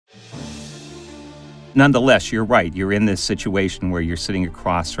Nonetheless, you're right. You're in this situation where you're sitting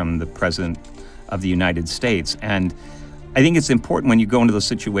across from the President of the United States. And I think it's important when you go into those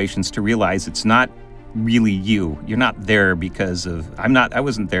situations to realize it's not really you. You're not there because I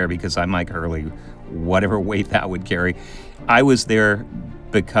wasn't there because I'm Mike Hurley, whatever weight that would carry. I was there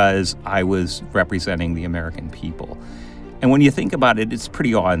because I was representing the American people. And when you think about it, it's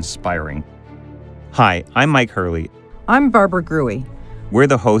pretty awe-inspiring. Hi, I'm Mike Hurley. I'm Barbara Gruey. We're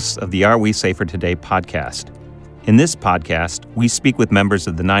the hosts of the Are We Safer Today podcast. In this podcast, we speak with members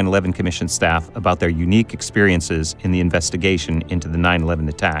of the 9/11 Commission staff about their unique experiences in the investigation into the 9/11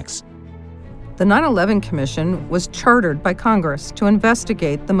 attacks. The 9/11 Commission was chartered by Congress to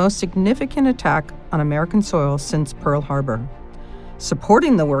investigate the most significant attack on American soil since Pearl Harbor.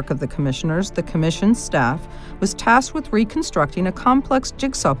 Supporting the work of the commissioners, the commission's staff was tasked with reconstructing a complex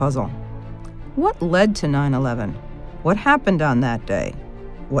jigsaw puzzle. What led to 9/11? What happened on that day?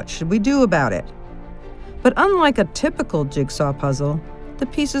 What should we do about it? But unlike a typical jigsaw puzzle, the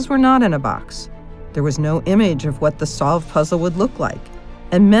pieces were not in a box. There was no image of what the solved puzzle would look like,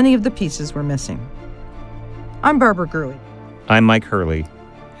 and many of the pieces were missing. I'm Barbara Gruey. I'm Mike Hurley,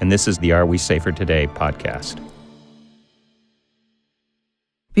 and this is the Are We Safer Today podcast.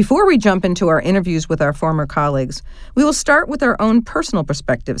 Before we jump into our interviews with our former colleagues, we will start with our own personal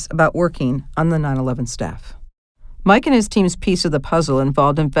perspectives about working on the 9/11 staff. Mike and his team's piece of the puzzle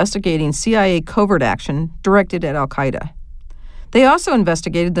involved investigating CIA covert action directed at Al-Qaeda. They also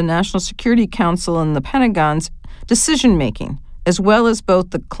investigated the National Security Council and the Pentagon's decision-making, as well as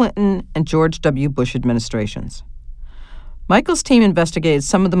both the Clinton and George W. Bush administrations. Michael's team investigated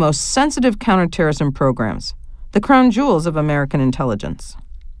some of the most sensitive counterterrorism programs, the crown jewels of American intelligence.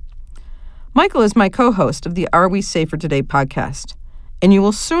 Michael is my co-host of the Are We Safer Today podcast, and you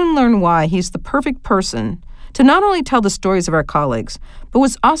will soon learn why he's the perfect person to not only tell the stories of our colleagues, but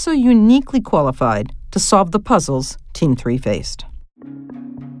was also uniquely qualified to solve the puzzles Team 3 faced.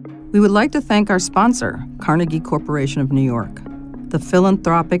 We would like to thank our sponsor, Carnegie Corporation of New York. The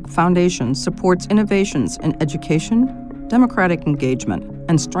philanthropic foundation supports innovations in education, democratic engagement,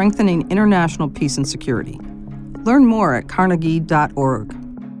 and strengthening international peace and security. Learn more at carnegie.org.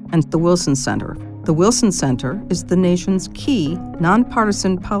 And the Wilson Center. The Wilson Center is the nation's key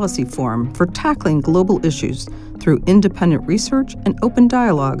nonpartisan policy forum for tackling global issues through independent research and open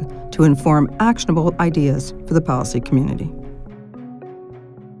dialogue to inform actionable ideas for the policy community.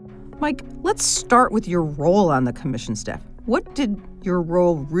 Mike, let's start with your role on the commission staff. What did your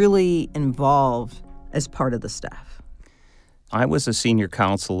role really involve as part of the staff? I was a senior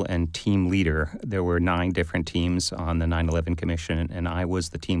counsel and team leader. There were 9 different teams on the 9/11 Commission, and I was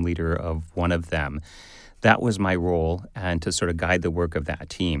the team leader of one of them. That was my role, and to sort of guide the work of that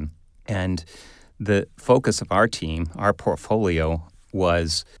team. And the focus of our team, our portfolio,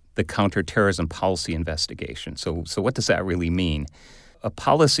 was the counterterrorism policy investigation. So what does that really mean? A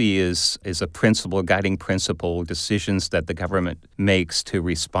policy is a principle, a guiding principle, decisions that the government makes to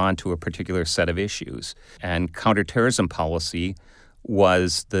respond to a particular set of issues. And counterterrorism policy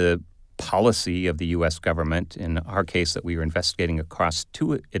was the policy of the U.S. government, in our case that we were investigating across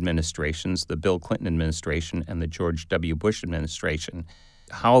 2 administrations, the Bill Clinton administration and the George W. Bush administration,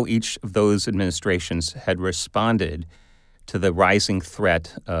 how each of those administrations had responded to the rising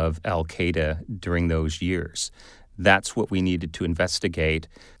threat of Al-Qaeda during those years. That's what we needed to investigate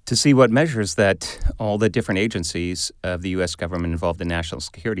to see what measures that all the different agencies of the U.S. government involved in national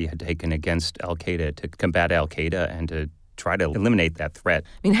security had taken against Al-Qaeda to combat Al-Qaeda and to try to eliminate that threat.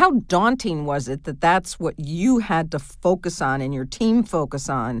 I mean, how daunting was it that that's what you had to focus on and your team focus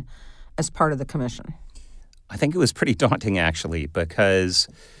on as part of the commission? I think it was pretty daunting, actually, because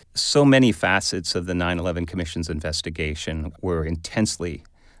so many facets of the 9/11 Commission's investigation were intensely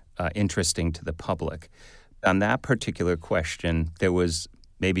interesting to the public. On that particular question, there was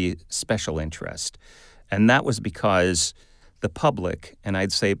maybe special interest, and that was because the public, and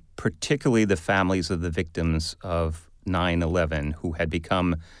I'd say particularly the families of the victims of 9/11 who had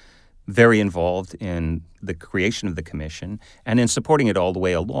become very involved in the creation of the commission and in supporting it all the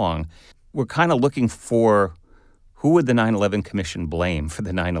way along, were kind of looking for who would the 9/11 Commission blame for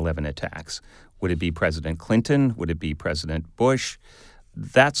the 9/11 attacks? Would it be President Clinton? Would it be President Bush?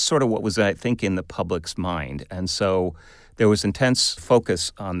 That's sort of what was, I think, in the public's mind. And so there was intense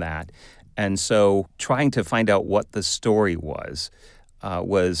focus on that. And so trying to find out what the story was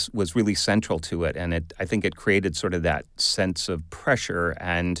really central to it. And I think it created sort of that sense of pressure.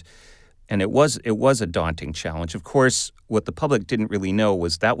 And it was a daunting challenge. Of course, what the public didn't really know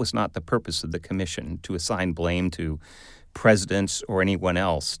was that was not the purpose of the commission, to assign blame to presidents or anyone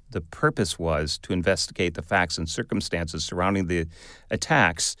else. The purpose was to investigate the facts and circumstances surrounding the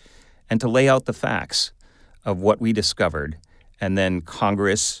attacks and to lay out the facts of what we discovered. And then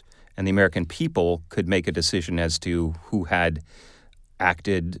Congress and the American people could make a decision as to who had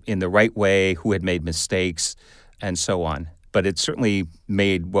acted in the right way, who had made mistakes, and so on. But it certainly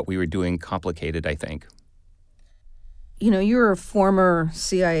made what we were doing complicated, I think. You're a former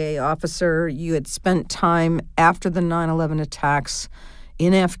CIA officer. You had spent time after the 9/11 attacks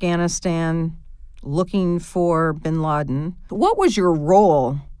in Afghanistan looking for bin Laden. What was your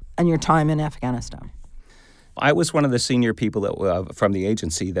role in your time in Afghanistan? I was one of the senior people from the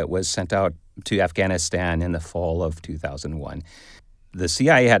agency that was sent out to Afghanistan in the fall of 2001. The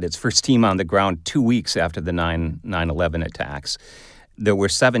CIA had its first team on the ground 2 weeks after the 9/11 attacks. There were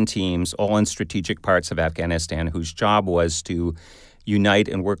 7 teams, all in strategic parts of Afghanistan, whose job was to unite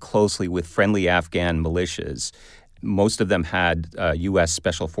and work closely with friendly Afghan militias. Most of them had U.S.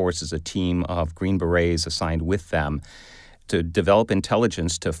 Special Forces, a team of Green Berets assigned with them, to develop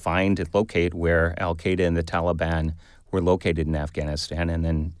intelligence to find and locate where Al-Qaeda and the Taliban were located in Afghanistan, and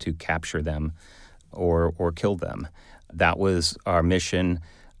then to capture them or kill them. That was our mission.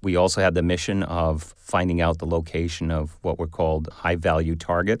 We also had the mission of finding out the location of what were called high-value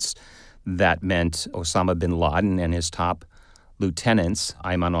targets. That meant Osama bin Laden and his top lieutenants,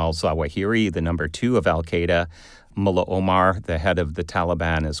 Ayman al-Zawahiri, the number 2 of Al-Qaeda, Mullah Omar, the head of the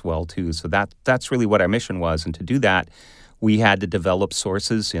Taliban as well, too. So that's really what our mission was. And to do that, we had to develop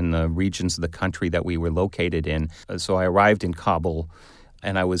sources in the regions of the country that we were located in. So I arrived in Kabul,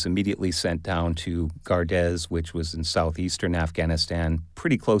 and I was immediately sent down to Gardez, which was in southeastern Afghanistan,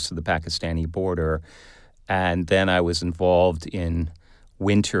 pretty close to the Pakistani border. And then I was involved in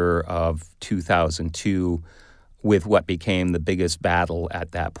winter of 2002 with what became the biggest battle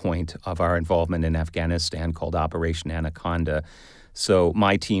at that point of our involvement in Afghanistan, called Operation Anaconda. So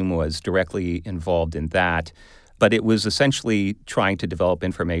my team was directly involved in that, but it was essentially trying to develop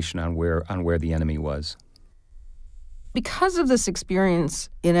information on where the enemy was. Because of this experience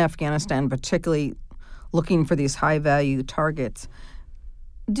in Afghanistan, particularly looking for these high-value targets,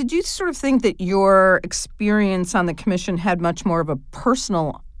 did you sort of think that your experience on the commission had much more of a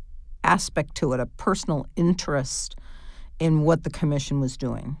personal aspect to it, a personal interest in what the commission was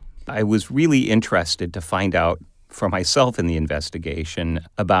doing? I was really interested to find out for myself in the investigation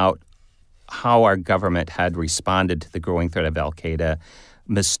about how our government had responded to the growing threat of Al-Qaeda,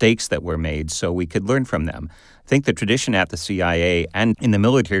 mistakes that were made, so we could learn from them. I think the tradition at the CIA and in the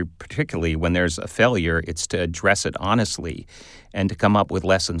military particularly, when there's a failure, it's to address it honestly and to come up with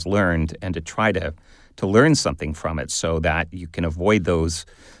lessons learned and to try to learn something from it so that you can avoid those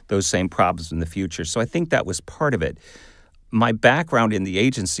same problems in the future. So I think that was part of it. My background in the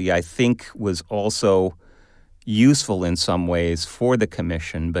agency, I think, was also useful in some ways for the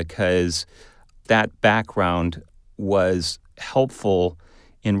commission because that background was helpful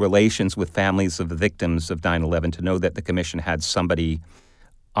in relations with families of the victims of 9/11 to know that the commission had somebody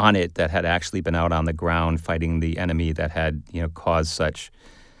on it that had actually been out on the ground fighting the enemy that had, caused such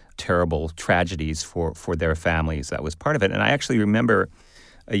terrible tragedies for their families. That was part of it. And I actually remember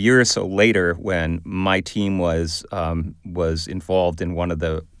a year or so later when my team was involved in one of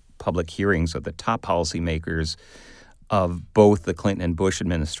the public hearings of the top policymakers of both the Clinton and Bush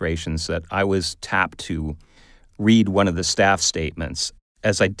administrations that I was tapped to read one of the staff statements.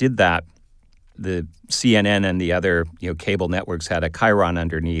 As I did that, the CNN and the other cable networks had a chyron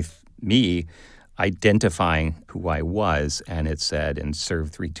underneath me identifying who I was, and it said, and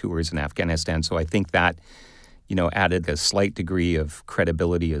served 3 tours in Afghanistan. So I think that, added a slight degree of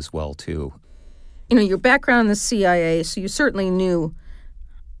credibility as well, too. Your background in the CIA, so you certainly knew,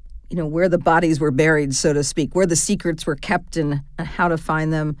 where the bodies were buried, so to speak, where the secrets were kept and how to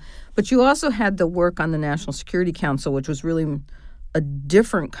find them. But you also had the work on the National Security Council, which was really a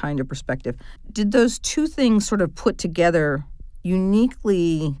different kind of perspective. Did those two things sort of put together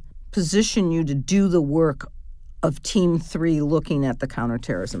uniquely position you to do the work of Team 3 looking at the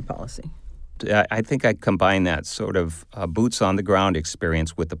counterterrorism policy? I think I combine that sort of boots-on-the-ground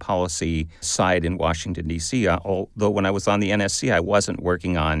experience with the policy side in Washington, D.C., although when I was on the NSC, I wasn't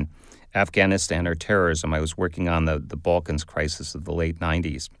working on Afghanistan or terrorism. I was working on the Balkans crisis of the late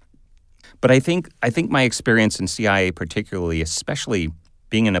 90s. But I think my experience in CIA particularly, especially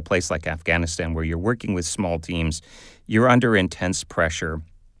being in a place like Afghanistan where you're working with small teams, you're under intense pressure.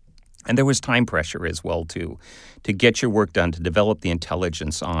 And there was time pressure as well, too, to get your work done, to develop the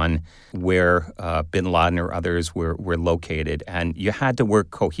intelligence on where bin Laden or others were located. And you had to work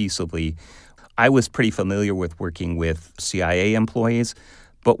cohesively. I was pretty familiar with working with CIA employees,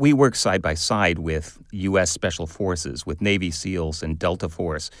 but we worked side by side with U.S. Special Forces, with Navy SEALs and Delta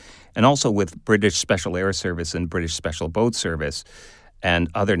Force, and also with British Special Air Service and British Special Boat Service. and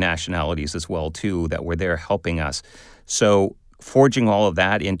other nationalities as well, too, that were there helping us. So forging all of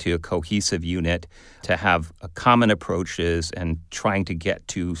that into a cohesive unit to have common approaches and trying to get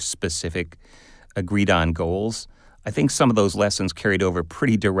to specific agreed-on goals, I think some of those lessons carried over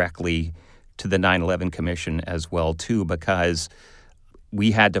pretty directly to the 9/11 Commission as well, too, because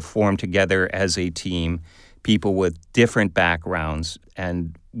we had to form together as a team, people with different backgrounds,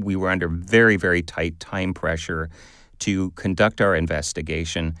 and we were under very, very tight time pressure to conduct our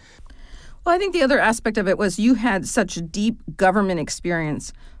investigation. Well, I think the other aspect of it was you had such deep government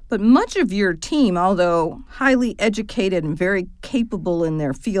experience, but much of your team, although highly educated and very capable in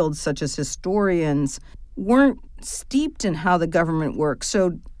their fields, such as historians, weren't steeped in how the government works.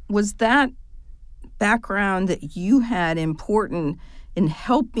 So was that background that you had important in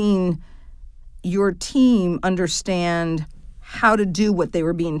helping your team understand how to do what they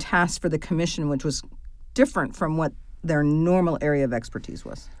were being tasked for the commission, which was different from what their normal area of expertise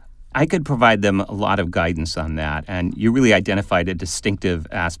was? I could provide them a lot of guidance on that, and you really identified a distinctive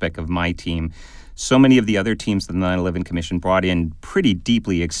aspect of my team. So many of the other teams of the 9/11 Commission brought in pretty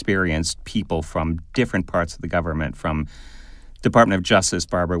deeply experienced people from different parts of the government, from Department of Justice,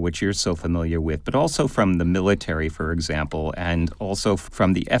 Barbara, which you're so familiar with, but also from the military, for example, and also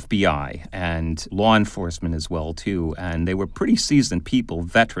from the FBI and law enforcement as well, too. And they were pretty seasoned people,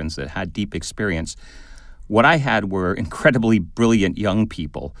 veterans that had deep experience. What I had were incredibly brilliant young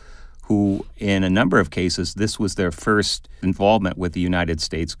people who, in a number of cases, this was their first involvement with the United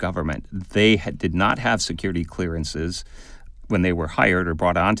States government. They did not have security clearances when they were hired or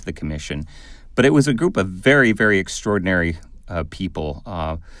brought onto the commission, but it was a group of very, very extraordinary people.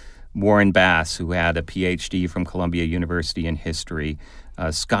 Warren Bass, who had a PhD from Columbia University in history,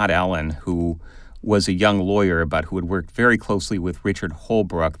 Scott Allen, who was a young lawyer but who had worked very closely with Richard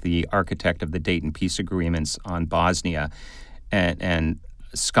Holbrooke, the architect of the Dayton Peace Agreements on Bosnia. And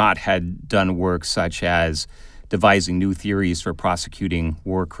Scott had done work such as devising new theories for prosecuting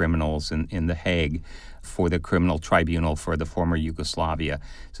war criminals in The Hague for the criminal tribunal for the former Yugoslavia.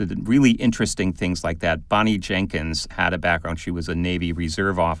 So really interesting things like that. Bonnie Jenkins had a background. She was a Navy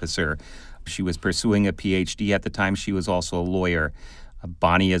Reserve officer. She was pursuing a PhD at the time. She was also a lawyer.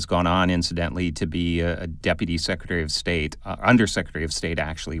 Bonnie has gone on, incidentally, to be a Deputy Secretary of State, Undersecretary of State,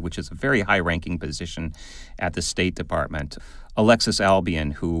 actually, which is a very high-ranking position at the State Department. Alexis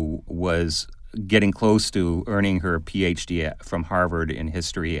Albion, who was getting close to earning her PhD from Harvard in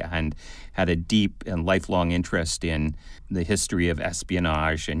history and had a deep and lifelong interest in the history of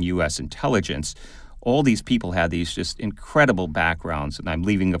espionage and U.S. intelligence. All these people had these just incredible backgrounds, and I'm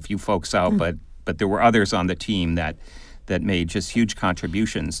leaving a few folks out, but there were others on the team that made just huge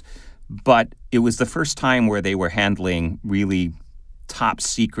contributions. But it was the first time where they were handling really top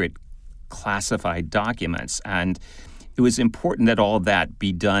secret classified documents, and it was important that all of that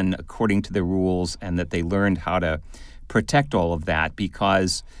be done according to the rules and that they learned how to protect all of that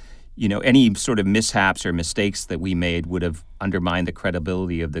because, any sort of mishaps or mistakes that we made would have undermined the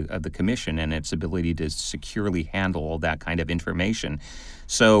credibility of the commission and its ability to securely handle all that kind of information.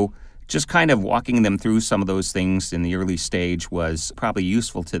 So just kind of walking them through some of those things in the early stage was probably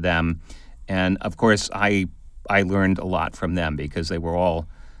useful to them. And, of course, I learned a lot from them because they were all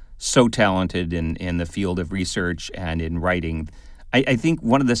so talented in the field of research and in writing. I think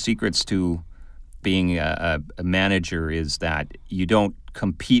one of the secrets to being a manager is that you don't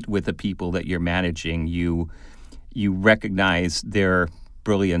compete with the people that you're managing. You recognize their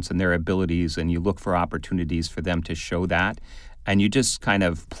brilliance and their abilities, and you look for opportunities for them to show that. And you just kind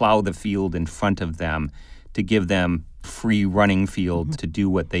of plow the field in front of them to give them free running field to do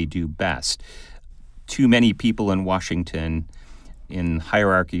what they do best. Too many people in Washington, in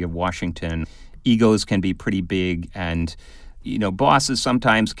hierarchy of Washington, egos can be pretty big, and bosses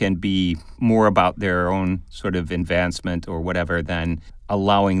sometimes can be more about their own sort of advancement or whatever than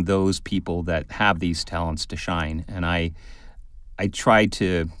allowing those people that have these talents to shine. And I try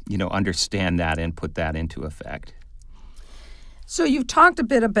to understand that and put that into effect. So you've talked a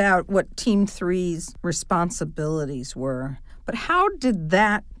bit about what Team 3's responsibilities were, but how did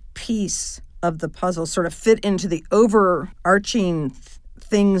that piece of the puzzle sort of fit into the overarching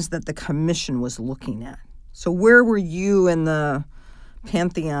things that the commission was looking at? So where were you in the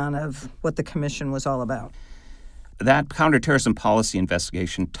pantheon of what the commission was all about? That counterterrorism policy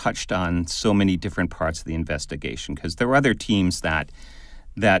investigation touched on so many different parts of the investigation because there were other teams that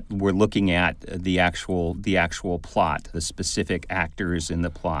were looking at the actual plot, the specific actors in the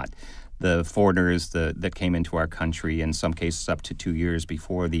plot, the foreigners that came into our country, in some cases up to 2 years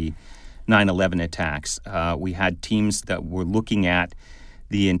before the 9/11 attacks. We had teams that were looking at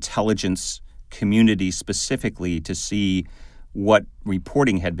the intelligence community specifically to see what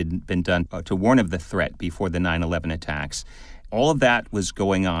reporting had been done to warn of the threat before the 9/11 attacks. All of that was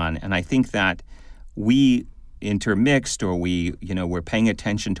going on, and I think that we intermixed, or we were paying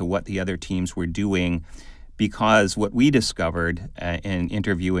attention to what the other teams were doing, because what we discovered in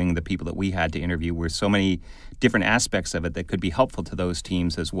interviewing the people that we had to interview were so many different aspects of it that could be helpful to those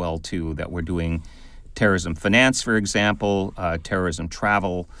teams as well, too, that were doing terrorism finance, for example, terrorism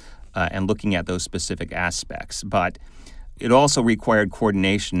travel, and looking at those specific aspects. But it also required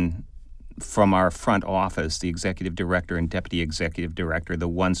coordination from our front office, the executive director and deputy executive director, the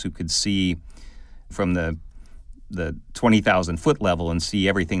ones who could see from the 20,000-foot level and see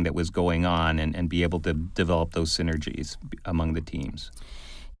everything that was going on and be able to develop those synergies among the teams.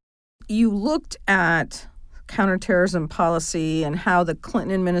 You looked at counterterrorism policy and how the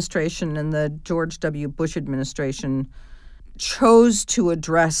Clinton administration and the George W. Bush administration chose to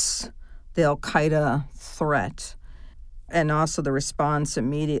address the Al-Qaeda threat and also the response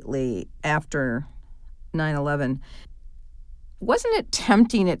immediately after 9/11. Wasn't it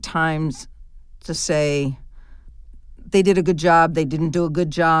tempting at times to say they did a good job, they didn't do a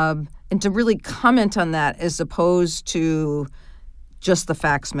good job, and to really comment on that as opposed to just the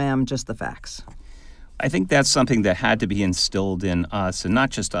facts, ma'am, just the facts? I think that's something that had to be instilled in us, and not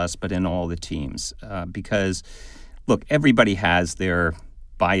just us, but in all the teams. Because, look, everybody has their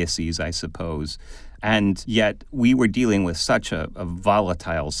biases, I suppose, and yet we were dealing with such a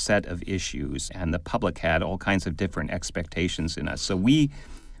volatile set of issues, and the public had all kinds of different expectations in us. So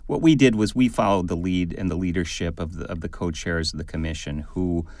what we did was we followed the lead and the leadership of the co-chairs of the commission,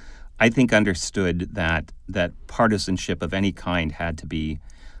 who I think understood that partisanship of any kind had to be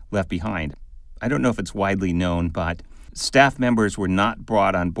left behind. I don't know if it's widely known, but staff members were not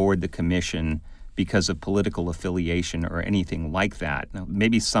brought on board the commission because of political affiliation or anything like that. Now,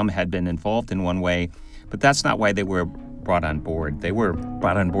 maybe some had been involved in one way, but that's not why they were brought on board. They were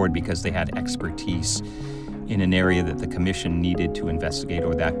brought on board because they had expertise in an area that the commission needed to investigate,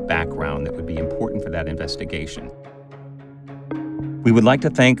 or that background that would be important for that investigation. We would like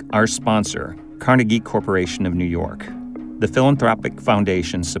to thank our sponsor, Carnegie Corporation of New York. The Philanthropic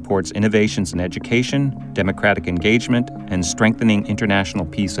Foundation supports innovations in education, democratic engagement, and strengthening international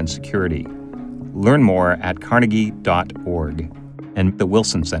peace and security. Learn more at carnegie.org. And the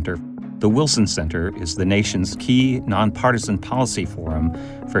Wilson Center. The Wilson Center is the nation's key nonpartisan policy forum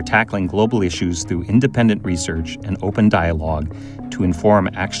for tackling global issues through independent research and open dialogue to inform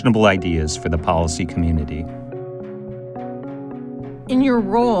actionable ideas for the policy community. In your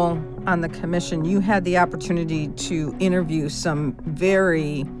role on the commission, you had the opportunity to interview some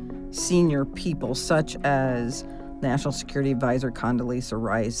very senior people, such as National Security Advisor Condoleezza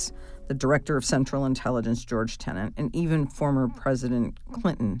Rice, the Director of Central Intelligence George Tenet, and even former President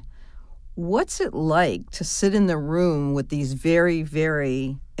Clinton. What's it like to sit in the room with these very,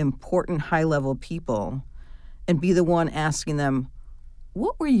 very important high-level people and be the one asking them,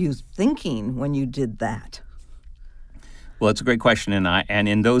 what were you thinking when you did that? Well, it's a great question, and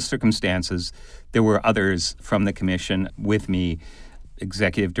in those circumstances, there were others from the commission with me.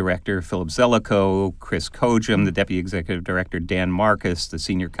 Executive Director Philip Zelikow, Chris Kojum, the Deputy Executive Director Dan Marcus, the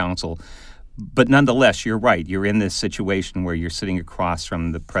Senior Counsel. But nonetheless, you're right. You're in this situation where you're sitting across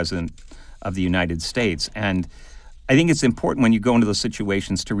from the President of the United States. And I think it's important when you go into those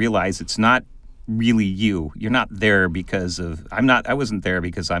situations to realize it's not really you. You're not there because of, I wasn't there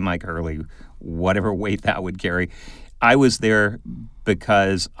because I'm Mike Hurley, whatever weight that would carry. I was there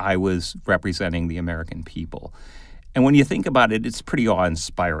because I was representing the American people. And when you think about it, it's pretty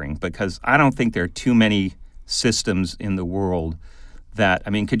awe-inspiring, because I don't think there are too many systems in the world that,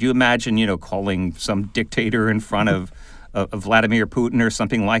 could you imagine, calling some dictator in front of Vladimir Putin or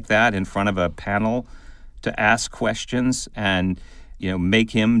something like that in front of a panel to ask questions and,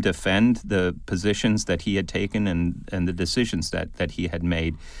 make him defend the positions that he had taken and the decisions that he had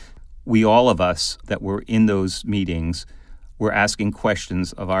made. We, all of us that were in those meetings, were asking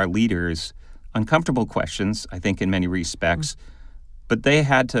questions of our leaders, uncomfortable questions, I think, in many respects, but they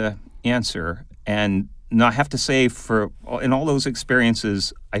had to answer. And I have to say, in all those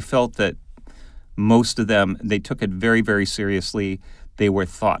experiences, I felt that most of them, they took it very, very seriously. They were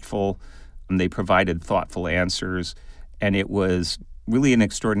thoughtful, and they provided thoughtful answers, and it was really an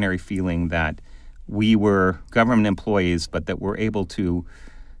extraordinary feeling that we were government employees, but that we're able to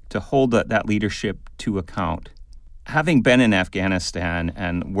hold that leadership to account. Having been in Afghanistan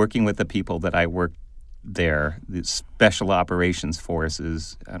and working with the people that I worked there, the Special Operations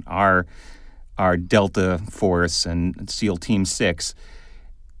Forces and our Delta Force and SEAL Team 6,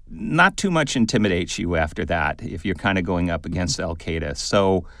 not too much intimidates you after that if you're kind of going up against Al-Qaeda.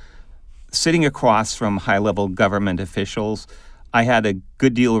 So sitting across from high-level government officials, I had a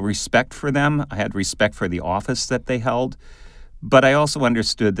good deal of respect for them. I had respect for the office that they held. But I also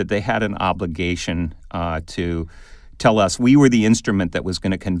understood that they had an obligation to tell us we were the instrument that was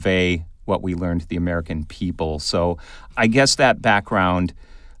going to convey what we learned to the American people. So I guess that background,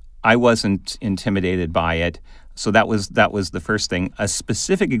 I wasn't intimidated by it. So that was the first thing. A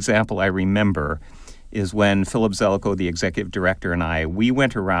specific example I remember is when Philip Zelikow, the executive director, and we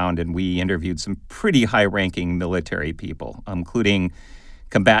went around and we interviewed some pretty high-ranking military people, including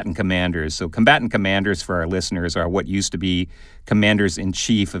combatant commanders. So combatant commanders, for our listeners, are what used to be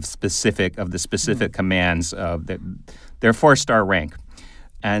commanders-in-chief of the specific commands of their 4-star rank.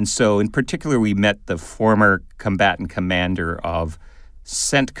 And so in particular, we met the former combatant commander of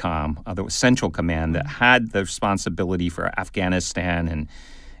CENTCOM, the Central Command, that had the responsibility for Afghanistan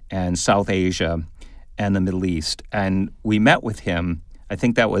and South Asia and the Middle East. And we met with him. I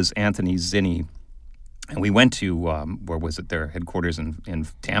think that was Anthony Zinni. And we went to, where was it, their headquarters in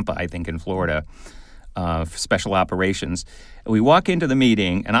Tampa, I think, in Florida, for special operations. And we walk into the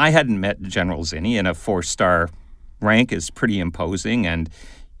meeting, and I hadn't met General Zinni, and a 4-star rank is pretty imposing. And,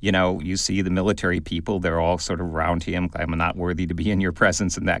 you see the military people, they're all sort of around him. I'm not worthy to be in your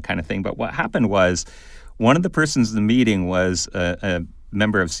presence and that kind of thing. But what happened was one of the persons in the meeting was a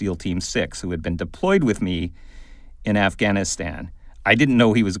member of SEAL Team 6 who had been deployed with me in Afghanistan. I didn't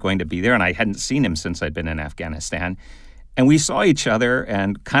know he was going to be there, and I hadn't seen him since I'd been in Afghanistan. And we saw each other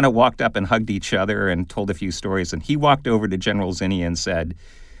and kind of walked up and hugged each other and told a few stories. And he walked over to General Zinni and said,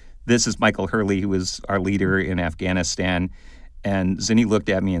 "This is Michael Hurley, who was our leader in Afghanistan." And Zinni looked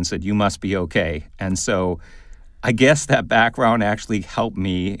at me and said, "You must be okay." And so I guess that background actually helped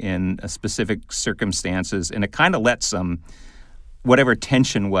me in specific circumstances, and it kind of let whatever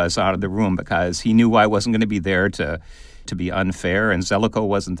tension was out of the room, because he knew I wasn't going to be there to be unfair, and Zelikow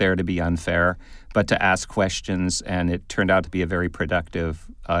wasn't there to be unfair, but to ask questions, and it turned out to be a very productive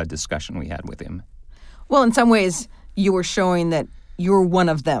discussion we had with him. Well, in some ways, you were showing that you were one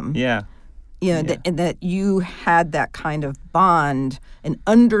of them. Yeah. That you had that kind of bond and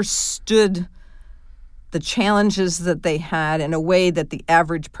understood the challenges that they had in a way that the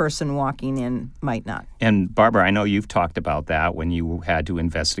average person walking in might not. And Barbara, I know you've talked about that when you had to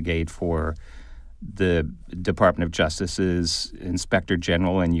investigate for the Department of Justice's Inspector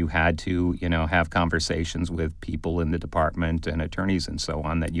General, and you had to, have conversations with people in the department and attorneys and so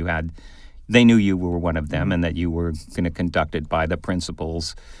on, they knew you were one of them and that you were going to conduct it by the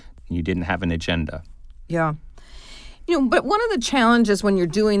principles. You didn't have an agenda. Yeah. But one of the challenges when you're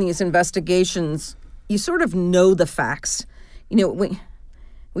doing these investigations, you sort of know the facts.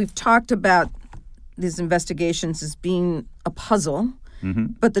 We've talked about these investigations as being a puzzle,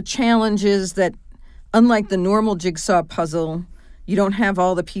 but the challenge is that unlike the normal jigsaw puzzle, you don't have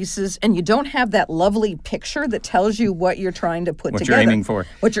all the pieces, and you don't have that lovely picture that tells you what you're trying to put together.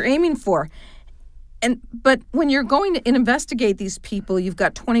 What you're aiming for. But when you're going to investigate these people, you've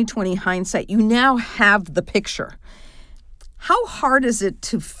got 20/20 hindsight. You now have the picture. How hard is it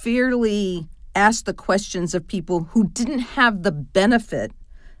to fairly ask the questions of people who didn't have the benefit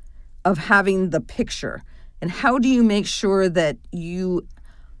of having the picture? And how do you make sure that you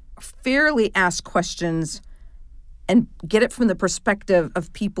fairly ask questions and get it from the perspective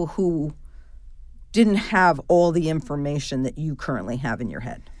of people who didn't have all the information that you currently have in your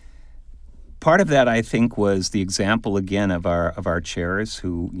head? Part of that, I think, was the example, again, of our chairs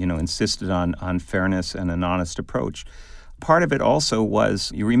who, insisted on fairness and an honest approach. Part of it also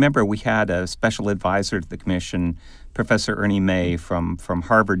was, you remember, we had a special advisor to the commission, Professor Ernie May from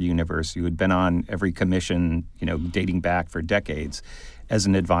Harvard University, who had been on every commission, dating back for decades as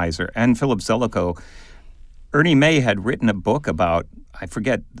an advisor. And Philip Zelikow. Ernie May had written a book about, I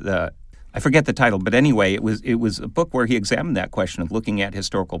forget the title, but anyway, it was a book where he examined that question of looking at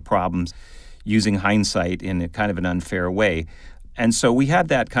historical problems using hindsight in a kind of an unfair way. And so we had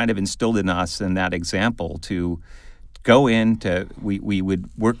that kind of instilled in us in that example to go in we would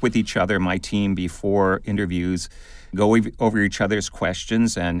work with each other, my team, before interviews, go over each other's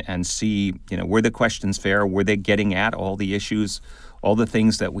questions and see, were the questions fair? Were they getting at all the issues, all the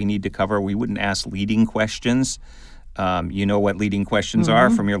things that we need to cover? We wouldn't ask leading questions. You know what leading questions are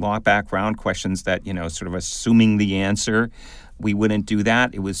from your law background, questions that, sort of assuming the answer. We wouldn't do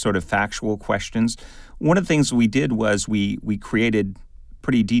that. It was sort of factual questions. One of the things we did was we created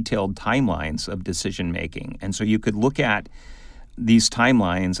pretty detailed timelines of decision making. And so you could look at these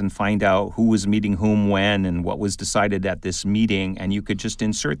timelines and find out who was meeting whom when and what was decided at this meeting, and you could just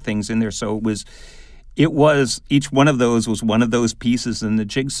insert things in there. So it was each one of those was one of those pieces in the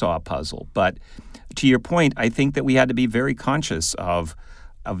jigsaw puzzle. But to your point, I think that we had to be very conscious of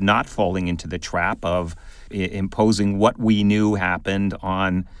of not falling into the trap of imposing what we knew happened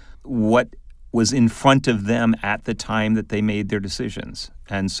on what was in front of them at the time that they made their decisions.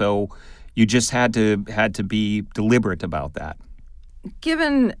 And so you just had to be deliberate about that.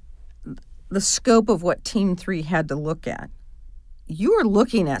 Given the scope of what Team 3 had to look at, you were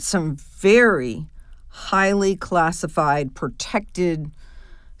looking at some very highly classified, protected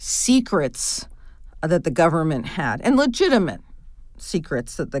secrets that the government had, and legitimate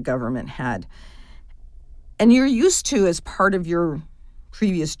secrets that the government had. And you're used to, as part of your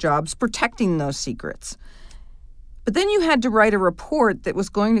previous jobs, protecting those secrets. But then you had to write a report that was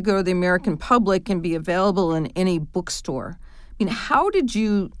going to go to the American public and be available in any bookstore. I mean, how did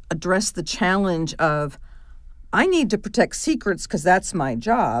you address the challenge of, I need to protect secrets because that's my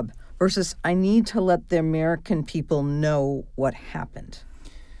job, versus I need to let the American people know what happened?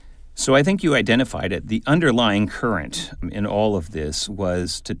 So I think you identified it. The underlying current in all of this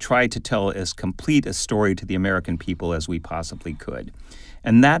was to try to tell as complete a story to the American people as we possibly could.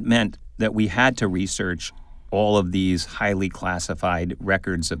 And that meant that we had to research all of these highly classified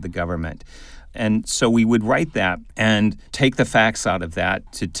records of the government. And so we would write that and take the facts out of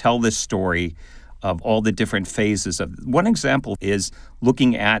that to tell this story of all the different phases of. One example is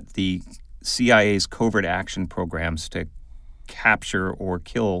looking at the CIA's covert action programs to capture or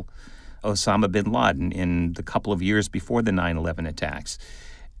kill Osama bin Laden in the couple of years before the 9/11 attacks.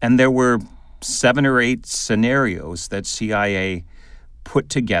 And there were 7 or 8 scenarios that CIA put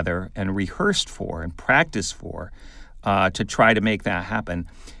together and rehearsed for and practiced for to try to make that happen.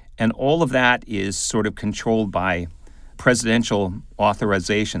 And all of that is sort of controlled by presidential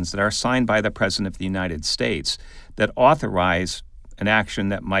authorizations that are signed by the President of the United States that authorize an action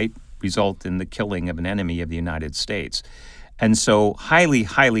that might result in the killing of an enemy of the United States. And so highly,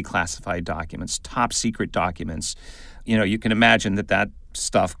 highly classified documents, top secret documents, you can imagine that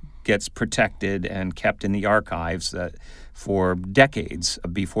stuff gets protected and kept in the archives for decades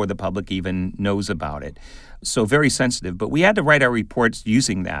before the public even knows about it. So very sensitive. But we had to write our reports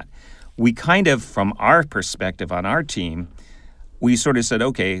using that. We kind of, from our perspective on our team, we sort of said,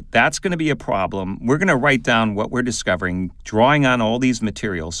 okay, that's going to be a problem. We're going to write down what we're discovering, drawing on all these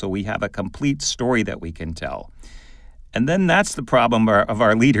materials so we have a complete story that we can tell. And then that's the problem of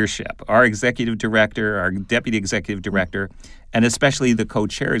our leadership, our executive director, our deputy executive director, and especially the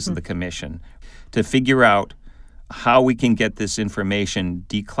co-chairs of the commission, to figure out how we can get this information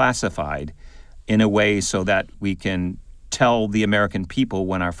declassified in a way so that we can tell the American people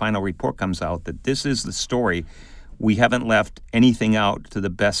when our final report comes out that this is the story. We haven't left anything out to the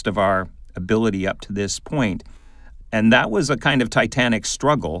best of our ability up to this point. And that was a kind of titanic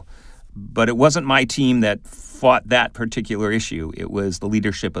struggle, but it wasn't my team that fought that particular issue. It was the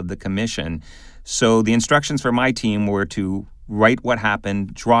leadership of the commission. So the instructions for my team were to write what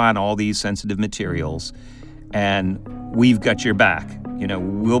happened, draw on all these sensitive materials, and we've got your back.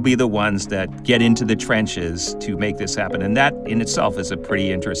 We'll be the ones that get into the trenches to make this happen. And that in itself is a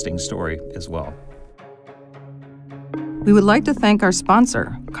pretty interesting story as well. We would like to thank our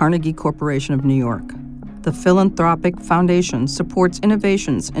sponsor, Carnegie Corporation of New York. The philanthropic foundation supports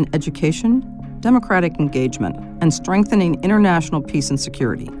innovations in education, democratic engagement, and strengthening international peace and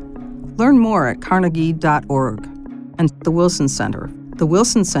security. Learn more at carnegie.org. And the Wilson Center. The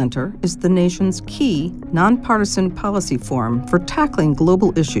Wilson Center is the nation's key nonpartisan policy forum for tackling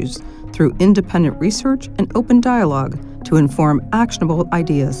global issues through independent research and open dialogue to inform actionable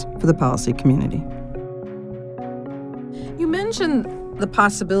ideas for the policy community. You mentioned the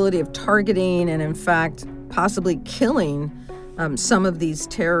possibility of targeting and, in fact, possibly killing some of these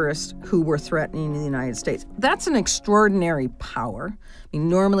terrorists who were threatening the United States. That's an extraordinary power. I mean,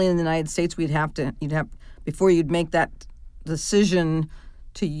 normally in the United States, before you'd make that decision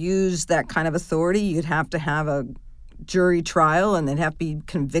to use that kind of authority, you'd have to have a jury trial and they'd have to be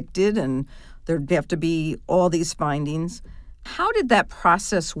convicted and there'd have to be all these findings. How did that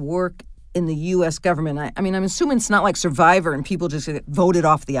process work in the U.S. government? I mean, I'm assuming it's not like Survivor and people just get voted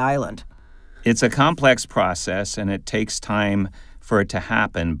off the island. It's a complex process and it takes time for it to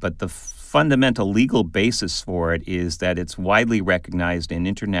happen, but the fundamental legal basis for it is that it's widely recognized in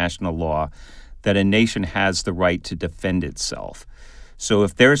international law that a nation has the right to defend itself. So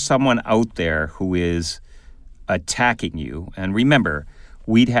if there's someone out there who is attacking you, and remember,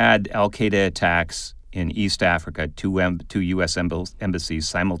 we'd had Al-Qaeda attacks in East Africa, two U.S. embassies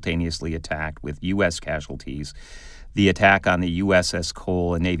simultaneously attacked with U.S. casualties. The attack on the USS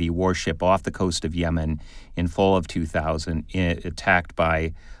Cole, a Navy warship off the coast of Yemen in fall of 2000, attacked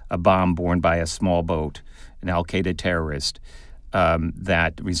by a bomb borne by a small boat, an Al-Qaeda terrorist,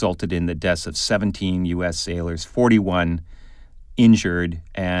 that resulted in the deaths of 17 U.S. sailors, 41 injured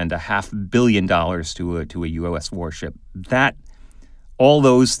and $500 million to a U.S. warship. All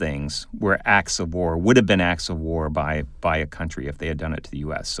those things were acts of war, would have been acts of war by a country if they had done it to the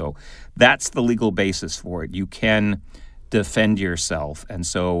U.S. So that's the legal basis for it. You can defend yourself. And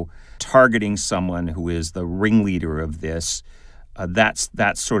so targeting someone who is the ringleader of this, that's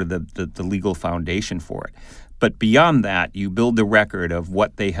sort of the legal foundation for it. But beyond that, you build the record of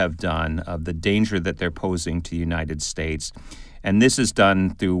what they have done, of the danger that they're posing to the United States. And this is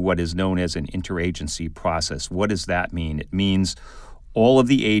done through what is known as an interagency process. What does that mean? It means all of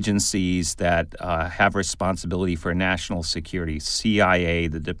the agencies that have responsibility for national security, CIA,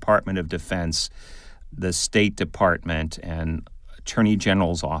 the Department of Defense, the State Department, and Attorney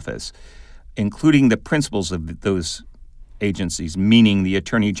General's office, including the principals of those agencies, meaning the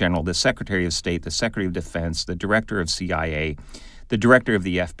Attorney General, the Secretary of State, the Secretary of Defense, the Director of CIA, the Director of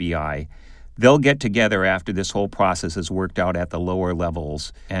the FBI. They'll get together after this whole process is worked out at the lower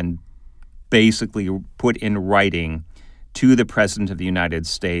levels and basically put in writing to the President of the United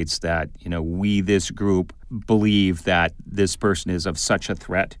States that, we, this group, believe that this person is of such a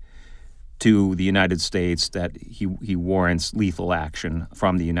threat to the United States that he warrants lethal action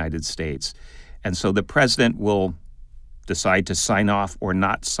from the United States. And so the President will decide to sign off or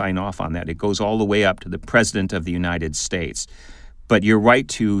not sign off on that. It goes all the way up to the President of the United States. But you're right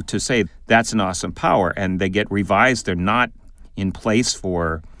to say that's an awesome power, and they get revised. They're not in place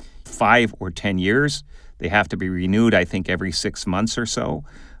for 5 or 10 years. They have to be renewed, I think, every 6 months or so.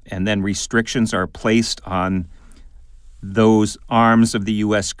 And then restrictions are placed on those arms of the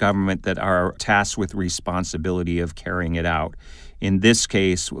U.S. government that are tasked with responsibility of carrying it out. In this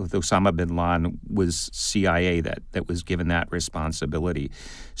case, with Osama bin Laden, was CIA that was given that responsibility.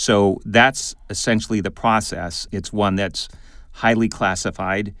 So that's essentially the process. It's one that's highly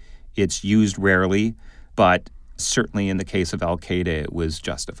classified. It's used rarely, but certainly in the case of Al-Qaeda, it was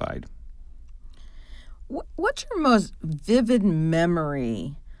justified. What's your most vivid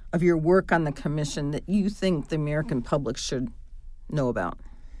memory of your work on the commission that you think the American public should know about?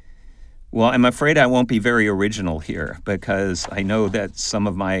 Well, I'm afraid I won't be very original here because I know that some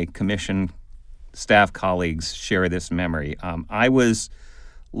of my commission staff colleagues share this memory. I was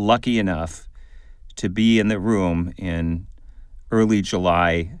lucky enough to be in the room in early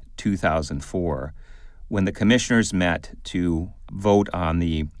July 2004 when the commissioners met to vote on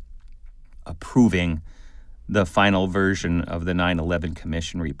the approving the final version of the 9/11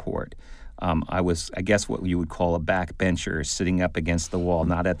 Commission report. I was, I guess, what you would call a backbencher, sitting up against the wall,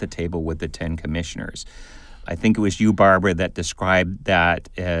 not at the table with the 10 commissioners. I think it was you, Barbara, that described that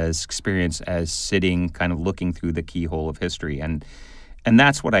as experience as sitting, kind of looking through the keyhole of history. And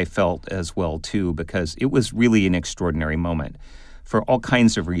that's what I felt as well, too, because it was really an extraordinary moment for all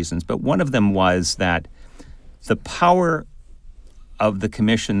kinds of reasons. But one of them was that the power of the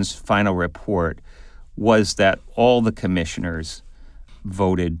commission's final report was that all the commissioners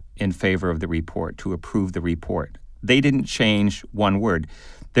voted in favor of the report, to approve the report. They didn't change one word.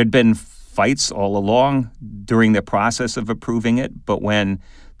 There'd been fights all along during the process of approving it, but when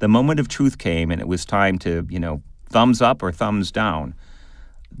the moment of truth came and it was time to, thumbs up or thumbs down,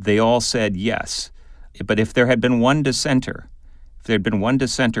 they all said yes. But if there had been one dissenter,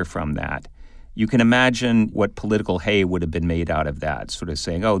 from that, you can imagine what political hay would have been made out of that, sort of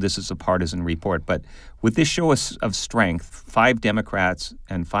saying, oh, this is a partisan report. But with this show of strength, 5 Democrats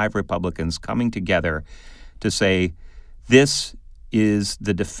and 5 Republicans coming together to say, this is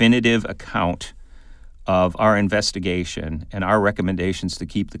the definitive account of our investigation and our recommendations to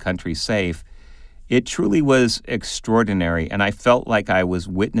keep the country safe, it truly was extraordinary. And I felt like I was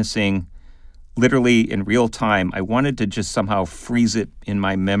witnessing, literally in real time, I wanted to just somehow freeze it in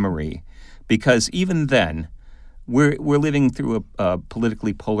my memory. Because even then, we're living through a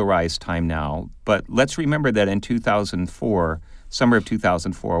politically polarized time now. But let's remember that in 2004, summer of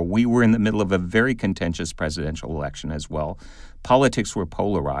 2004, we were in the middle of a very contentious presidential election as well. Politics were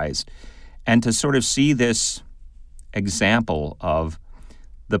polarized. And to sort of see this example of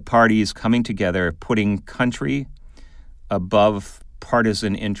the parties coming together, putting country above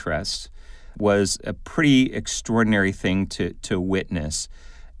partisan interests, was a pretty extraordinary thing to witness.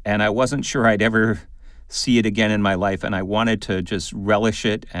 And I wasn't sure I'd ever see it again in my life, and I wanted to just relish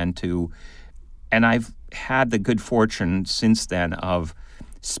it and I've had the good fortune since then of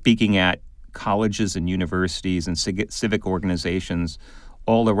speaking at colleges and universities and civic organizations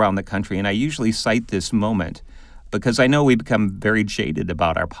all around the country. And I usually cite this moment because I know we become very jaded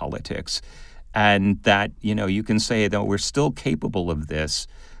about our politics, and that, you can say that we're still capable of this.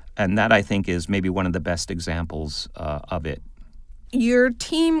 And that, I think, is maybe one of the best examples of it. Your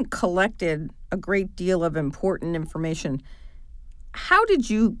team collected a great deal of important information. How did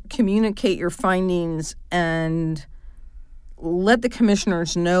you communicate your findings and let the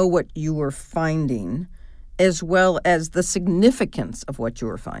commissioners know what you were finding, as well as the significance of what you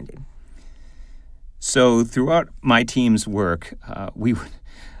were finding? So throughout my team's work, we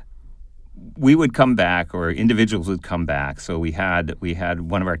would come back, or individuals would come back. So we had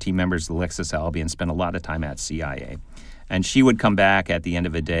one of our team members, Alexis Albion, spent a lot of time at CIA. And she would come back at the end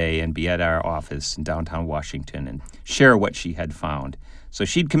of a day and be at our office in downtown Washington and share what she had found. So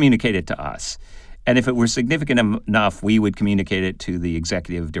she'd communicate it to us. And if it were significant enough, we would communicate it to the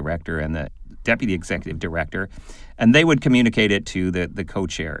executive director and the deputy executive director, and they would communicate it to the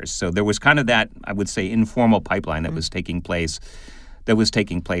co-chairs. So there was kind of that, I would say, informal pipeline that was taking place all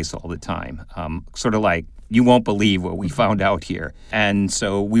the time. Sort of like, you won't believe what we found out here. And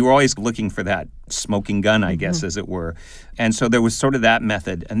so we were always looking for that smoking gun, I guess, as it were. And so there was sort of that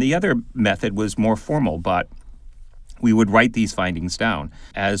method. And the other method was more formal, but we would write these findings down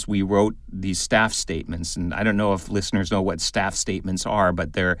as we wrote these staff statements. And I don't know if listeners know what staff statements are,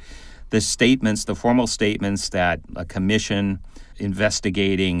 but they're the formal statements that a commission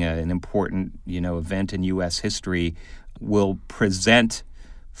investigating an important, event in U.S. history will present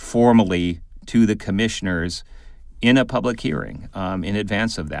formally to the commissioners in a public hearing in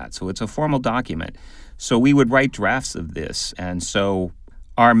advance of that. So it's a formal document. So we would write drafts of this, and so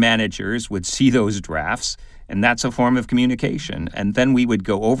our managers would see those drafts, and that's a form of communication. And then we would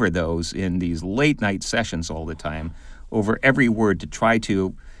go over those in these late-night sessions all the time, over every word, to try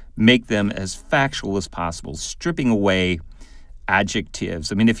to make them as factual as possible, stripping away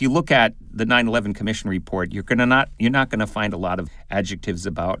adjectives. I mean, if you look at the 9/11 Commission report, you're not going to find a lot of adjectives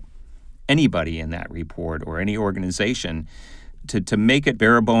about anybody in that report or any organization. To make it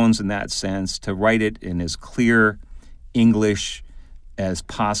bare bones in that sense, to write it in as clear English as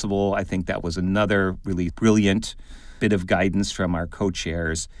possible, I think that was another really brilliant bit of guidance from our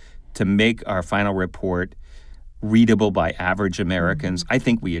co-chairs to make our final report readable by average Americans. I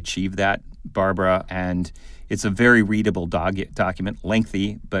think we achieved that, Barbara, and it's a very readable document,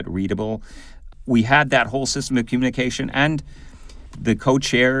 lengthy but readable. We had that whole system of communication, and the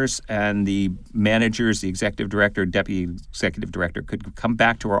co-chairs and the managers, the executive director, deputy executive director, could come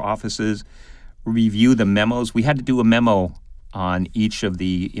back to our offices, review the memos. We had to do a memo on each of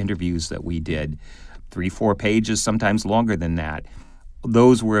the interviews that we did, 3-4 pages, sometimes longer than that.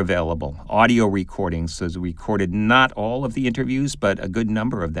 Those were available. Audio recordings, so we recorded not all of the interviews, but a good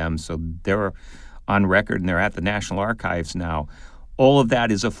number of them. So they're on record and they're at the National Archives now. All of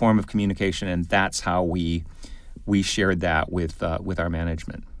that is a form of communication, and that's how we shared that with our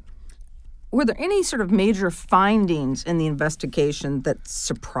management. Were there any sort of major findings in the investigation that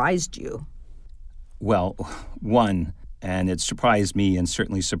surprised you? Well, one, and it surprised me and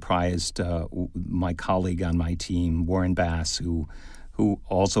certainly surprised my colleague on my team, Warren Bass, who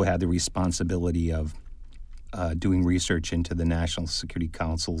also had the responsibility of doing research into the National Security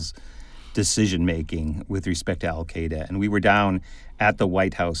Council's decision-making with respect to Al-Qaeda. And we were down at the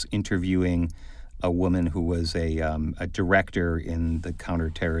White House interviewing a woman who was a director in the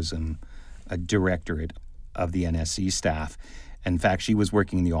counterterrorism directorate of the NSC staff. In fact, she was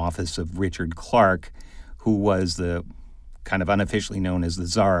working in the office of Richard Clark, who was the kind of unofficially known as the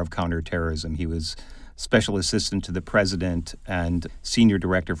czar of counterterrorism. He was special assistant to the president and senior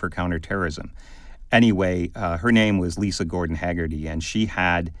director for counterterrorism. Anyway, her name was Lisa Gordon Haggerty, and she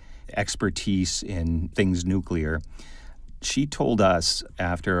had expertise in things nuclear. She told us,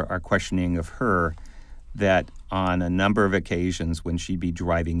 after our questioning of her, that on a number of occasions when she'd be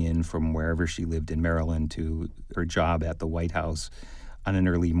driving in from wherever she lived in Maryland to her job at the White House on an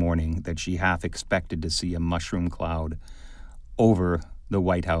early morning, that she half expected to see a mushroom cloud over the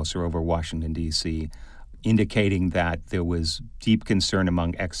White House or over Washington, D.C., indicating that there was deep concern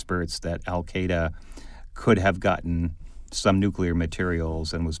among experts that Al-Qaeda could have gotten some nuclear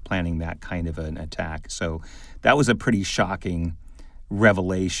materials and was planning that kind of an attack. So that was a pretty shocking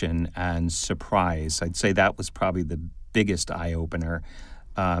revelation and surprise. I'd say that was probably the biggest eye-opener.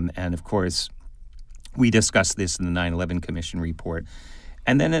 And, of course, we discussed this in the 9/11 Commission report.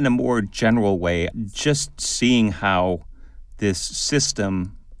 And then in a more general way, just seeing how this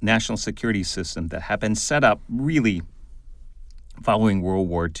system, national security system that had been set up really following World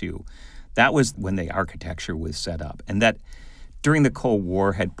War II, that was when the architecture was set up. And that during the Cold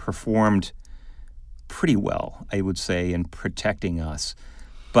War had performed pretty well, I would say, in protecting us.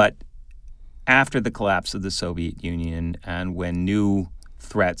 But after the collapse of the Soviet Union and when new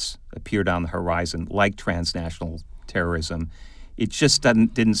threats appeared on the horizon, like transnational terrorism, it just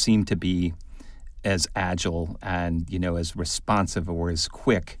didn't seem to be as agile and, as responsive or as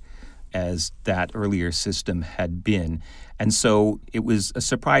quick as that earlier system had been. And so it was a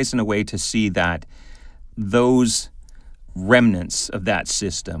surprise in a way to see that those remnants of that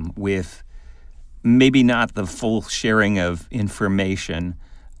system, with maybe not the full sharing of information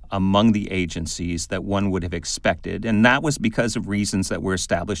among the agencies that one would have expected. And that was because of reasons that were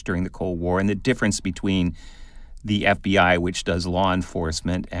established during the Cold War and the difference between the FBI, which does law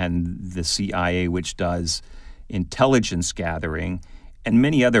enforcement, and the CIA, which does intelligence gathering. And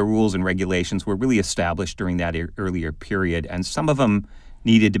many other rules and regulations were really established during that earlier period. And some of them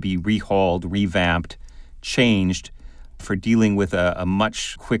needed to be rehauled, revamped, changed for dealing with a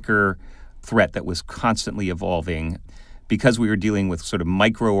much quicker threat that was constantly evolving, because we were dealing with sort of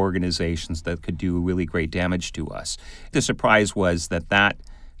micro-organizations that could do really great damage to us. The surprise was that that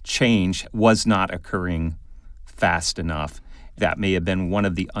change was not occurring fast enough. That may have been one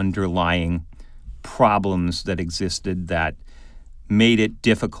of the underlying problems that existed that made it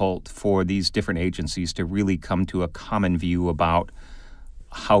difficult for these different agencies to really come to a common view about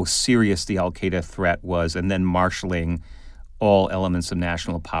how serious the Al-Qaeda threat was, and then marshaling all elements of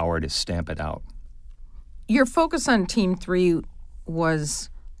national power to stamp it out. Your focus on Team 3 was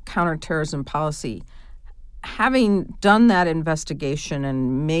counterterrorism policy. Having done that investigation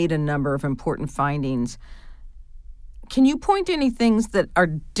and made a number of important findings, can you point to any things that are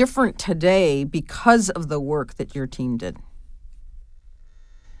different today because of the work that your team did?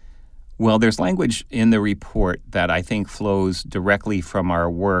 Well, there's language in the report that I think flows directly from our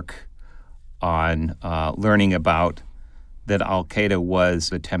work on learning about that Al-Qaeda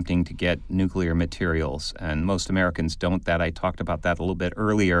was attempting to get nuclear materials, and most Americans don't. That I talked about that a little bit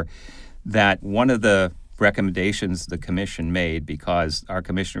earlier, that one of the recommendations the commission made, because our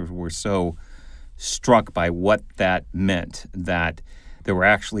commissioners were so struck by what that meant, that there were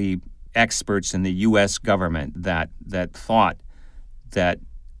actually experts in the U.S. government that thought that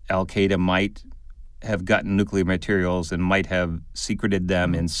Al-Qaeda might have gotten nuclear materials and might have secreted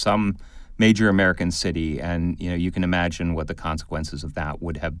them in some major American city, and you can imagine what the consequences of that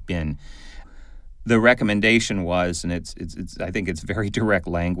would have been. The recommendation was, and it's I think it's very direct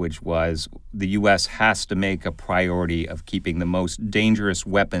language, was the U.S. has to make a priority of keeping the most dangerous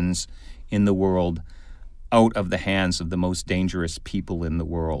weapons in the world out of the hands of the most dangerous people in the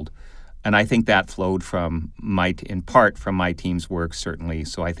world. And I think that flowed in part from my team's work, certainly.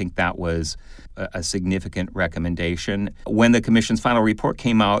 So I think that was a significant recommendation. When the commission's final report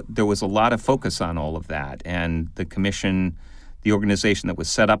came out, there was a lot of focus on all of that. And the commission, the organization that was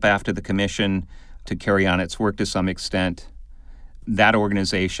set up after the commission to carry on its work to some extent, that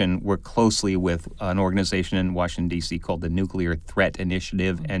organization worked closely with an organization in Washington, D.C. called the Nuclear Threat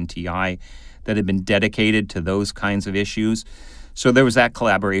Initiative, NTI, that had been dedicated to those kinds of issues. So there was that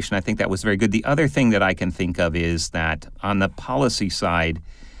collaboration. I think that was very good. The other thing that I can think of is that on the policy side,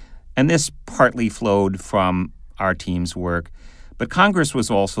 and this partly flowed from our team's work, but Congress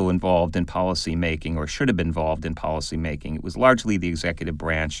was also involved in policy making, or should have been involved in policy making. It was largely the executive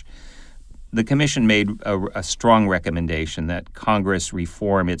branch. The commission made a strong recommendation that Congress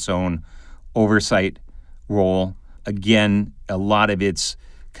reform its own oversight role. Again, a lot of its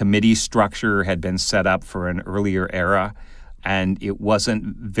committee structure had been set up for an earlier era, and it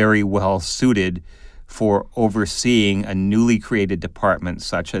wasn't very well suited for overseeing a newly created department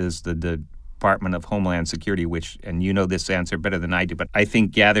such as the Department of Homeland Security, which, and you know this answer better than I do, but I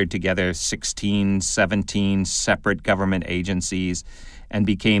think gathered together 16, 17 separate government agencies and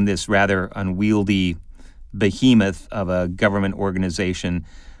became this rather unwieldy behemoth of a government organization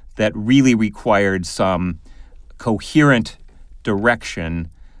that really required some coherent direction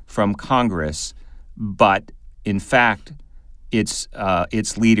from Congress, but in fact, its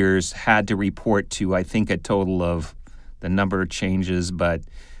leaders had to report to, I think, a total of, the number changes, but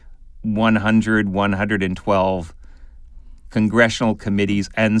 112 congressional committees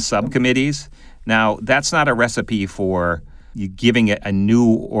and subcommittees. Now, that's not a recipe for you giving a new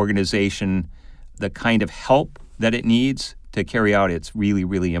organization the kind of help that it needs to carry out its really,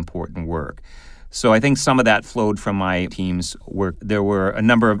 really important work. So I think some of that flowed from my team's work. There were a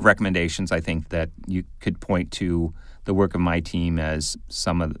number of recommendations, I think, that you could point to the work of my team as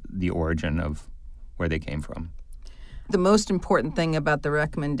some of the origin of where they came from. The most important thing about the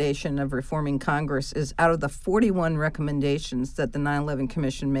recommendation of reforming Congress is out of the 41 recommendations that the 9/11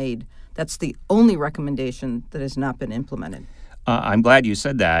 Commission made, that's the only recommendation that has not been implemented. I'm glad you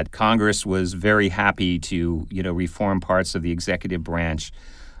said that. Congress was very happy to, reform parts of the executive branch,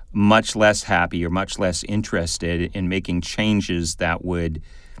 much less happy or much less interested in making changes that would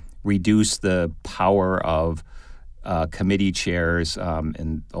reduce the power of committee chairs,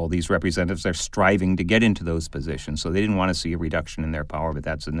 and all these representatives are striving to get into those positions. So they didn't want to see a reduction in their power, but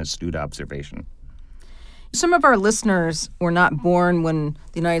that's an astute observation. Some of our listeners were not born when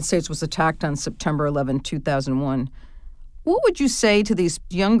the United States was attacked on September 11, 2001. What would you say to these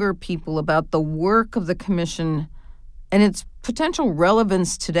younger people about the work of the commission and its potential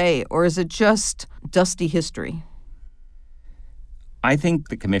relevance today, or is it just dusty history? I think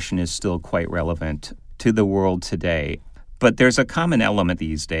the commission is still quite relevant to the world today, but there's a common element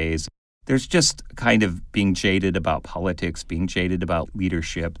these days. There's just kind of being jaded about politics, being jaded about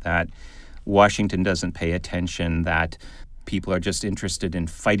leadership, that Washington doesn't pay attention, that people are just interested in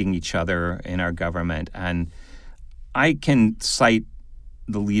fighting each other in our government. And I can cite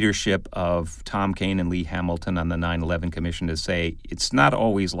the leadership of Tom Kean and Lee Hamilton on the 9/11 Commission to say it's not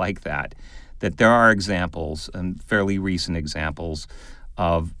always like that there are examples, and fairly recent examples,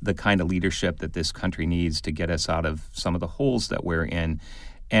 of the kind of leadership that this country needs to get us out of some of the holes that we're in,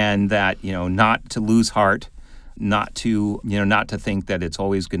 and that, not to lose heart, not to think that it's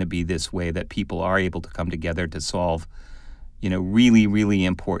always going to be this way, that people are able to come together to solve, really, really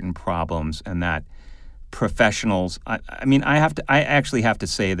important problems, and that professionals, I actually have to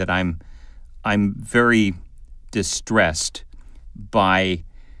say that I'm very distressed by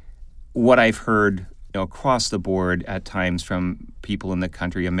what I've heard across the board at times from people in the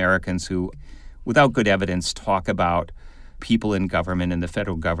country, Americans who, without good evidence, talk about people in government and the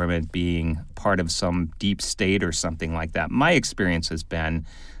federal government being part of some deep state or something like that. My experience has been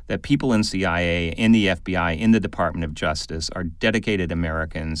that people in CIA, in the FBI, in the Department of Justice are dedicated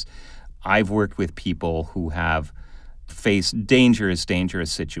Americans. I've worked with people who have faced dangerous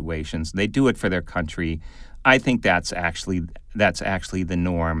situations. They do it for their country. I think that's actually the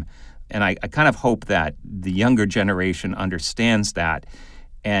norm. And I kind of hope that the younger generation understands that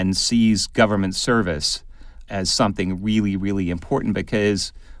and sees government service as something really, really important,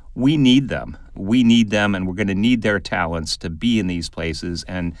 because we need them. We need them, and we're going to need their talents to be in these places.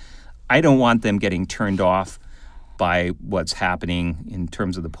 And I don't want them getting turned off by what's happening in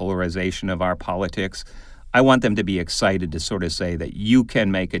terms of the polarization of our politics. I want them to be excited to sort of say that you can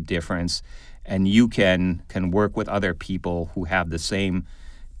make a difference and you can work with other people who have the same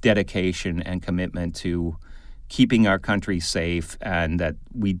dedication and commitment to keeping our country safe, and that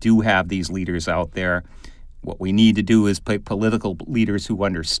we do have these leaders out there. What we need to do is pick political leaders who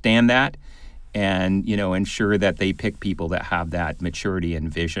understand that and, ensure that they pick people that have that maturity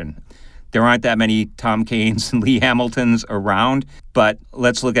and vision. There aren't that many Tom Keans and Lee Hamiltons around, but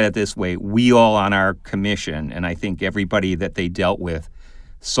let's look at it this way. We all on our commission, and I think everybody that they dealt with,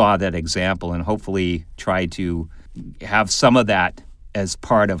 saw that example and hopefully tried to have some of that as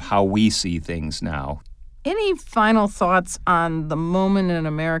part of how we see things now. Any final thoughts on the moment in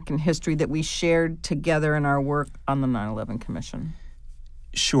American history that we shared together in our work on the 9/11 Commission?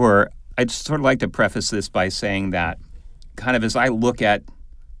 Sure. I'd sort of like to preface this by saying that kind of as I look at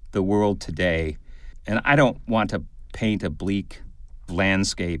the world today, and I don't want to paint a bleak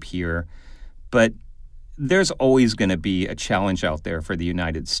landscape here, but there's always going to be a challenge out there for the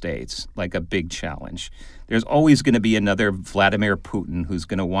United States, like a big challenge. There's always going to be another Vladimir Putin who's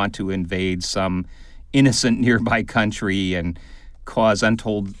going to want to invade some innocent nearby country and cause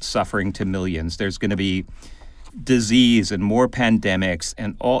untold suffering to millions. There's going to be disease and more pandemics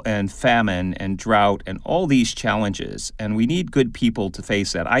and famine and drought and all these challenges, and we need good people to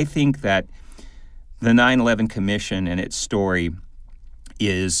face that. I think that the 9/11 Commission and its story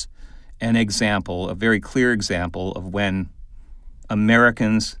is an example, a very clear example of when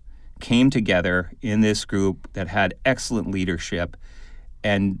Americans came together in this group that had excellent leadership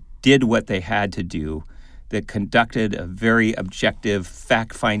and did what they had to do, that conducted a very objective,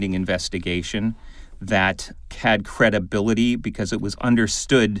 fact-finding investigation that had credibility because it was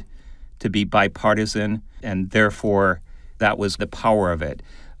understood to be bipartisan, and therefore that was the power of it.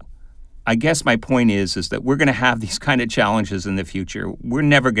 I guess my point is that we're going to have these kind of challenges in the future. We're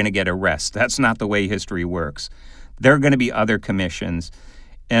never going to get a rest. That's not the way history works. There are going to be other commissions.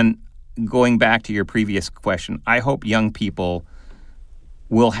 And going back to your previous question, I hope young people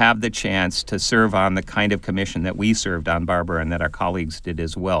will have the chance to serve on the kind of commission that we served on, Barbara, and that our colleagues did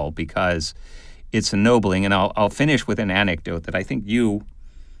as well, because it's ennobling. And I'll finish with an anecdote that I think you,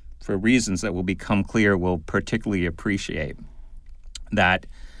 for reasons that will become clear, will particularly appreciate. That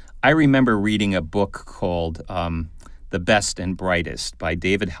I remember reading a book called The Best and Brightest by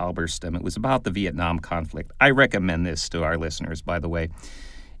David Halberstam. It was about the Vietnam conflict. I recommend this to our listeners, by the way.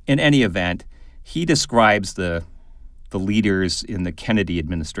 In any event, he describes the leaders in the Kennedy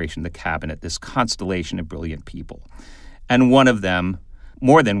administration, the cabinet, this constellation of brilliant people. And one of them,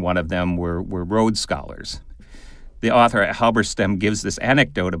 more than one of them, were Rhodes Scholars. The author at Halberstam gives this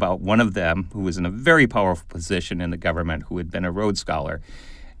anecdote about one of them who was in a very powerful position in the government who had been a Rhodes Scholar,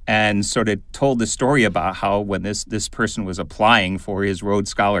 and sort of told the story about how when this person was applying for his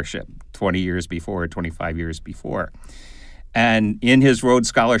Rhodes Scholarship 20 years before, 25 years before. And in his Rhodes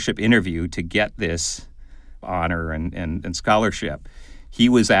Scholarship interview to get this honor and scholarship, he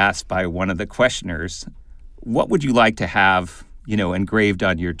was asked by one of the questioners, what would you like to have, engraved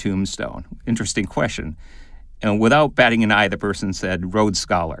on your tombstone? Interesting question. And without batting an eye, the person said, Rhodes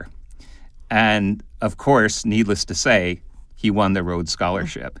Scholar. And of course, needless to say, he won the Rhodes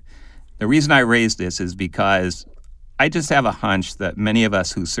Scholarship. The reason I raised this is because I just have a hunch that many of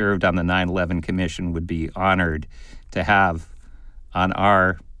us who served on the 9/11 Commission would be honored to have on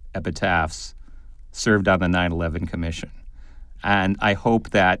our epitaphs served on the 9/11 Commission. And I hope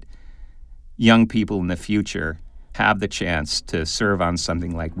that young people in the future have the chance to serve on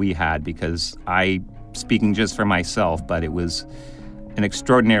something like we had, because speaking just for myself, but it was an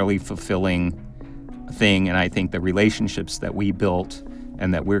extraordinarily fulfilling thing, and I think the relationships that we built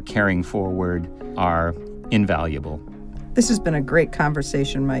and that we're carrying forward are invaluable. This has been a great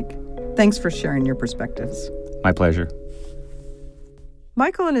conversation, Mike. Thanks for sharing your perspectives. My pleasure.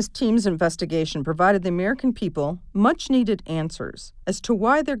 Michael and his team's investigation provided the American people much-needed answers as to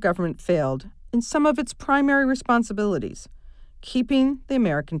why their government failed in some of its primary responsibilities, keeping the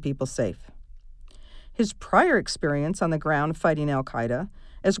American people safe. His prior experience on the ground fighting Al-Qaeda,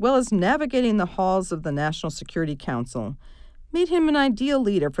 as well as navigating the halls of the National Security Council, made him an ideal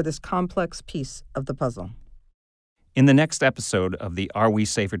leader for this complex piece of the puzzle. In the next episode of the Are We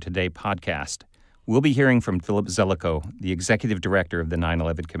Safer Today podcast, we'll be hearing from Philip Zelikow, the executive director of the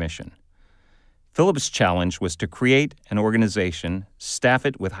 9/11 Commission. Philip's challenge was to create an organization, staff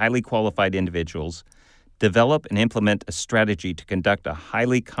it with highly qualified individuals, develop and implement a strategy to conduct a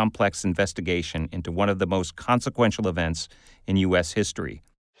highly complex investigation into one of the most consequential events in U.S. history.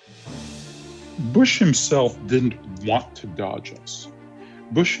 Bush himself didn't want to dodge us.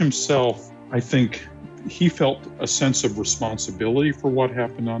 Bush himself, I think, he felt a sense of responsibility for what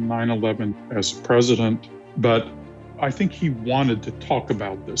happened on 9/11 as president, but I think he wanted to talk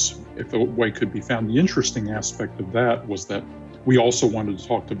about this if a way could be found. The interesting aspect of that was that we also wanted to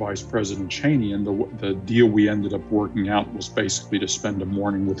talk to Vice President Cheney, and the deal we ended up working out was basically to spend a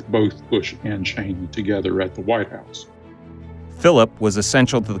morning with both Bush and Cheney together at the White House. Philip was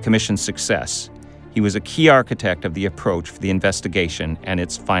essential to the commission's success. He was a key architect of the approach for the investigation and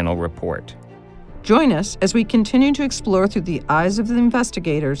its final report. Join us as we continue to explore through the eyes of the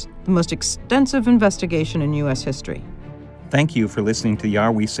investigators the most extensive investigation in U.S. history. Thank you for listening to the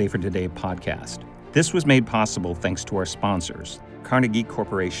Are We Safer Today podcast. This was made possible thanks to our sponsors, Carnegie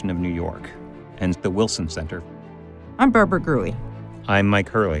Corporation of New York and the Wilson Center. I'm Barbara Gruey. I'm Mike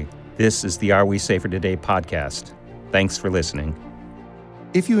Hurley. This is the Are We Safer Today podcast. Thanks for listening.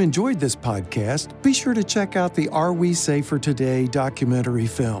 If you enjoyed this podcast, be sure to check out the Are We Safer Today documentary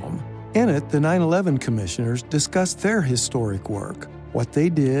film. In it, the 9/11 commissioners discuss their historic work, what they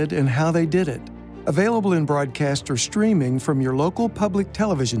did, and how they did it. Available in broadcast or streaming from your local public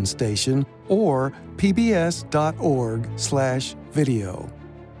television station or pbs.org/video.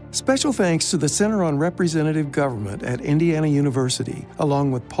 Special thanks to the Center on Representative Government at Indiana University,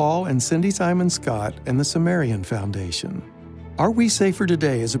 along with Paul and Cindy Simon Scott and the Sumerian Foundation. Are We Safer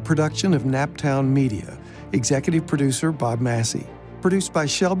Today is a production of Naptown Media. Executive producer Bob Massey. Produced by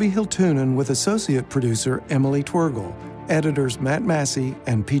Shelby Hiltunen with associate producer Emily Twergle. Editors Matt Massey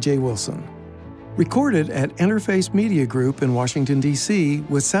and PJ Wilson. Recorded at Interface Media Group in Washington, D.C.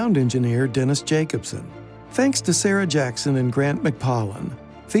 with sound engineer Dennis Jacobson. Thanks to Sarah Jackson and Grant McPollen.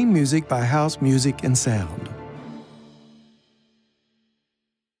 Theme music by House Music and Sound.